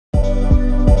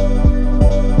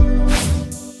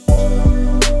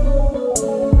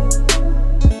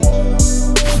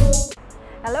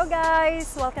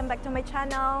guys, welcome back to my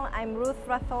channel. I'm Ruth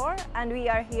RATHOR and we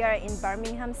are here in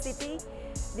Birmingham City.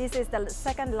 This is the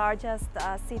second largest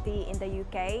city in the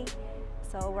UK.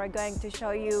 So we're going to show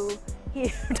you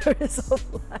here the result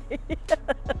light.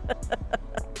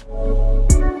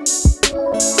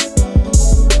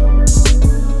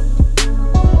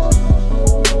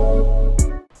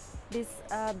 This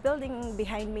building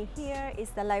behind me here is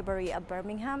the Library of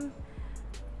Birmingham.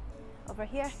 Over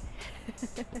here.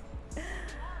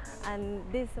 And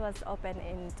this was opened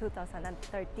in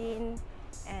 2013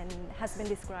 and has been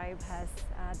described as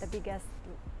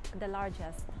the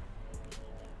largest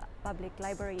public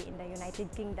library in the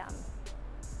United Kingdom.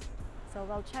 So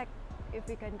we'll check if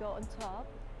we can go on top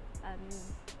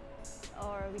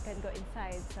or we can go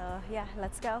inside. So yeah,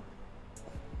 let's go.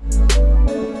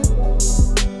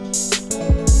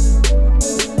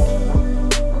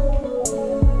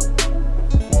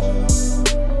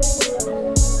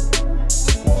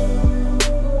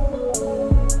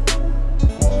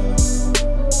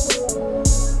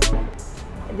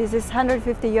 This is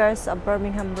 150 years of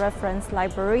Birmingham Reference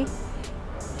Library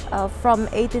from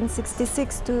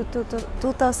 1866 to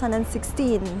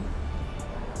 2016.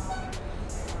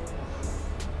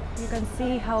 You can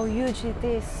see how huge it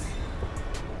is.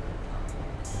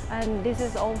 And this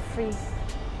is all free.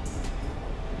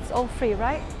 It's all free,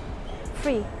 right?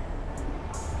 Free.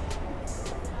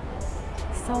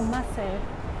 So massive.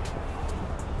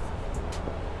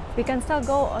 We can still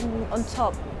go on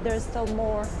top. There's still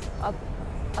more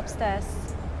upstairs.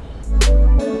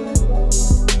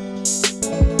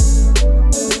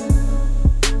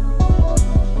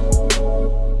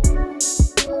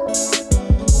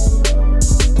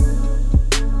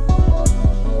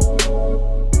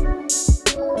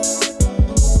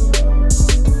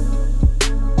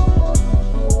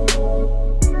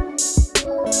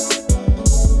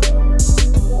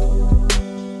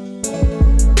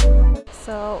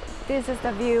 So this is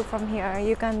the view from here.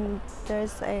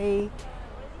 There's a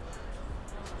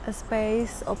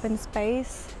space, open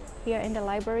space here in the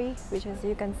library, which is,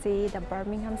 you can see the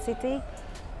Birmingham City,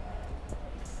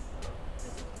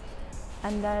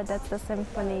 and that's the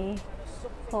symphony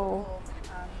hall.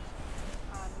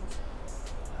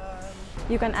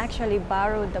 You can actually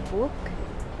borrow the book,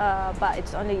 but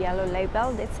it's only yellow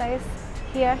labeled, it says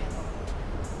here.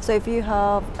 So if you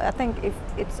have, I think if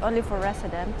it's only for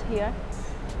resident here.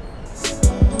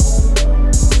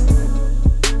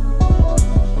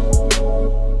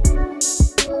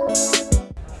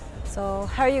 So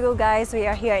here you go guys, we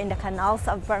are here in the canals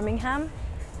of Birmingham.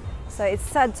 So it's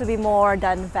said to be more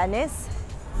than Venice.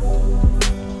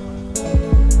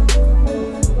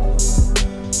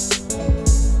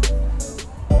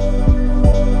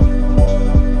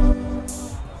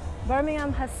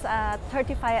 Birmingham has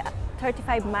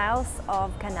 35 miles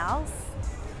of canals.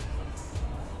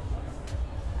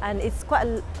 And it's quite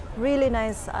a really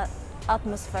nice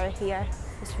atmosphere here.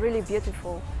 It's really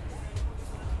beautiful.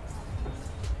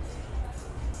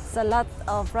 There's a lot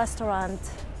of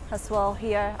restaurants as well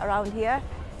here, around here.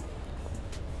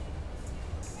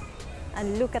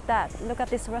 And look at that. Look at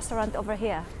this restaurant over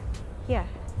here. Here.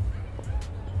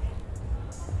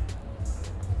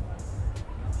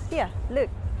 Here, look.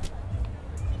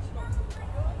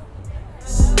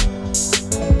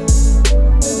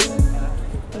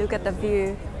 Look at the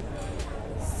view.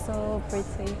 So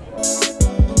pretty.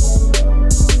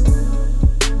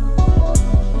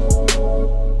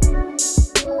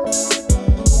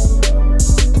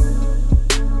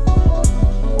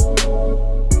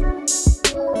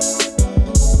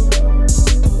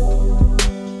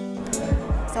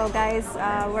 So guys,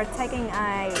 we're taking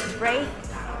a break,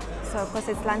 so because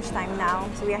it's lunchtime now.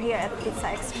 So we are here at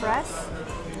Pizza Express.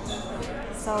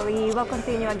 So we will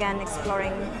continue again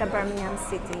exploring the Birmingham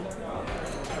City.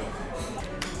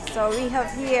 So we have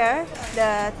here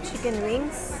the chicken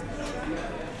wings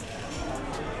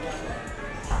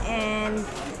and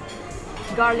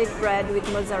garlic bread with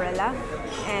mozzarella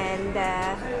and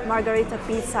margarita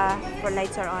pizza for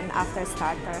later on after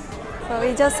starter. So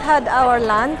we just had our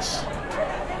lunch.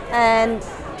 And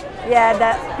yeah,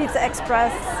 the Pizza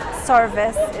Express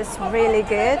service is really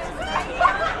good.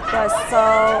 They're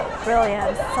so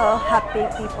brilliant, so happy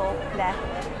people there.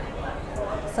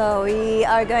 So we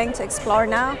are going to explore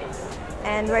now,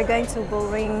 and we're going to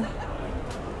Bullring.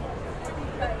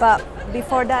 But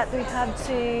before that, we have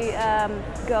to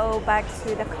go back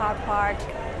to the car park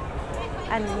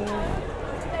and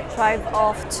drive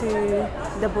off to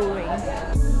the Bullring.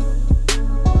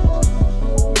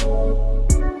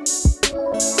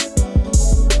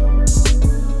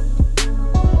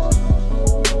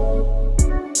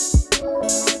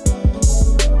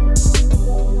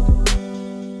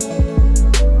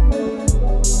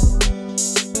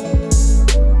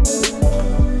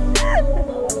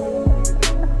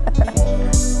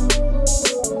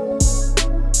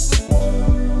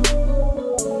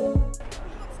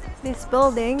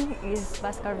 building is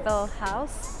Baskerville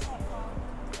House.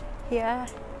 Here,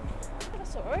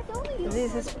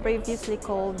 this is previously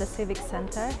called the Civic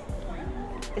Center.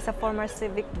 It's a former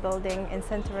civic building in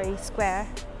Century Square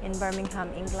in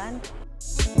Birmingham, England.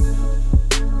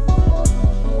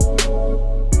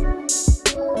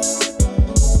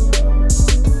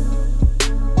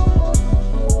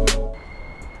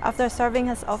 After serving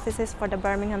as offices for the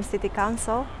Birmingham City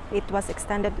Council, it was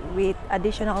extended with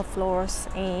additional floors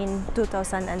in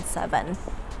 2007.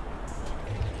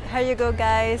 Here you go,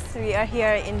 guys. We are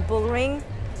here in Bullring.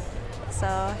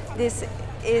 So this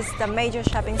is the major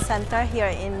shopping center here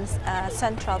in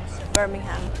central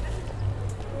Birmingham.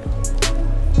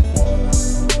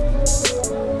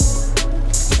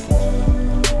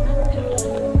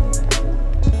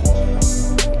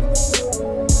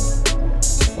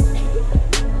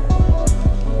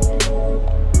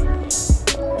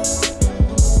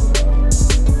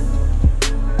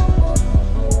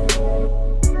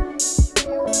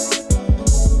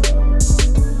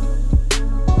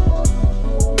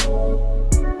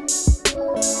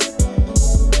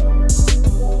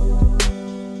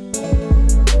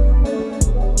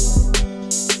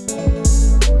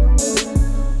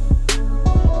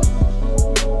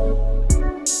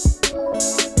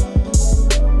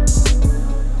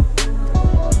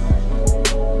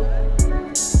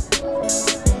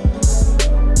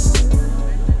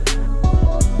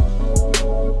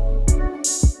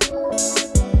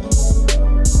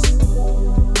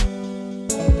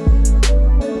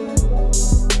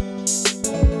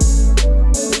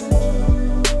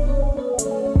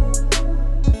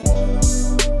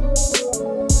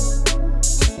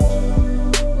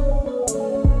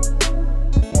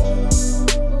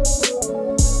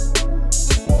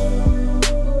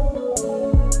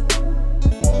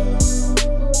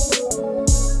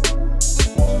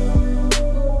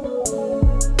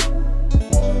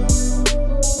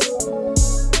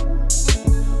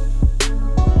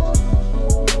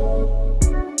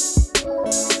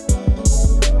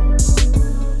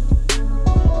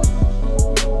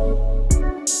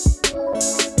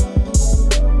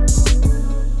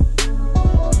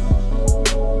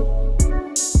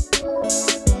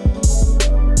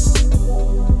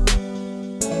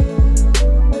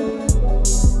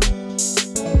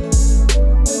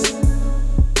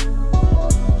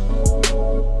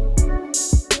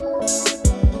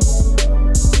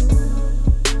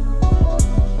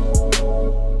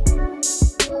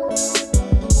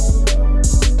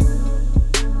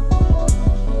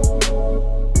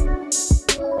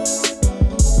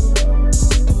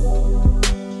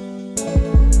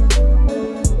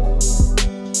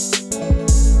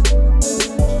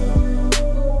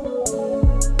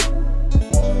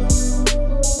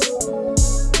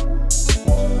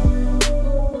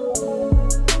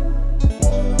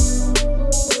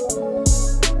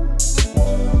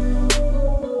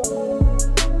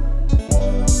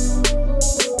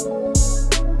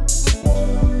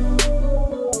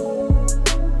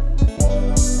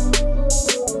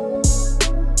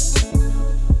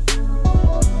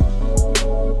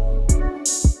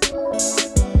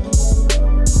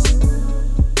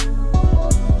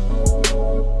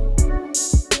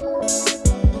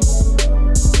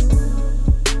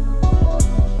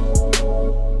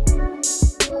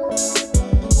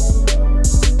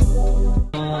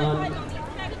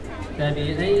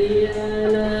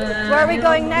 Where are we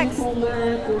going next?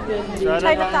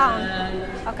 Chinatown.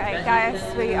 Okay,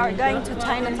 guys, we are going to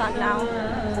Chinatown now.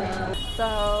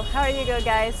 So, here you go,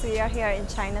 guys. We are here in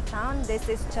Chinatown. This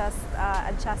is just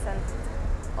adjacent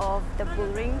of the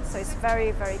Bullring, so it's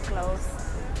very, very close.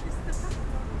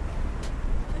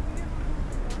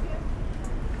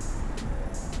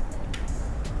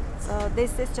 So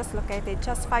this is just located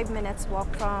just 5 minutes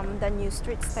walk from the New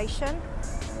Street station.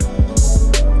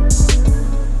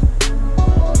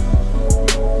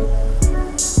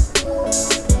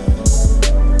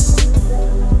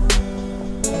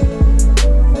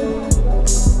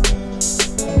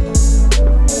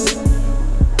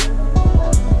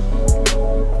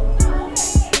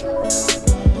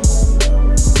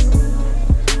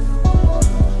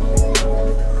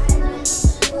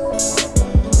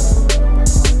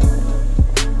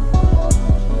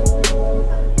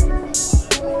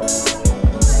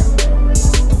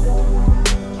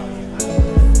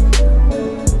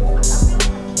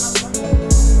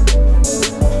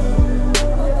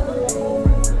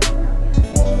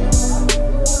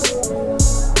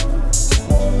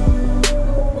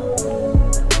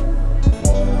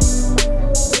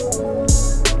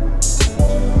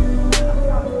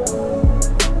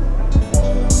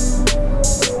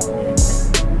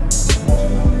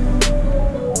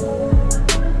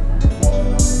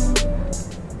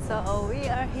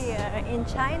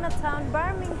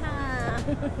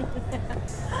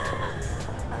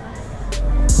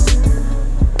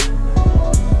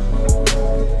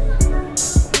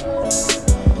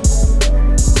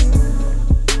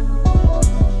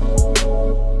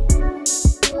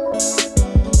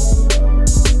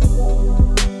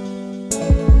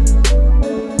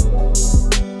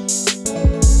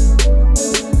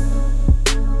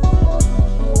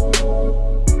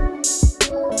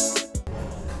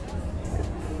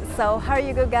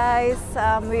 you go, guys.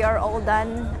 We are all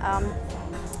done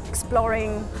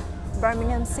exploring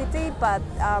Birmingham City, but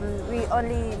we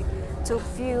only took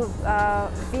few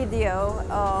video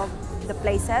of the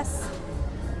places.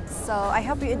 So I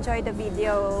hope you enjoyed the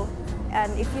video,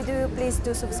 and if you do, please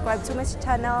do subscribe to my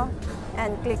channel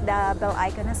and click the bell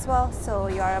icon as well, so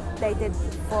you are updated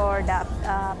for the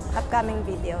upcoming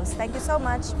videos. Thank you so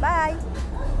much. Bye.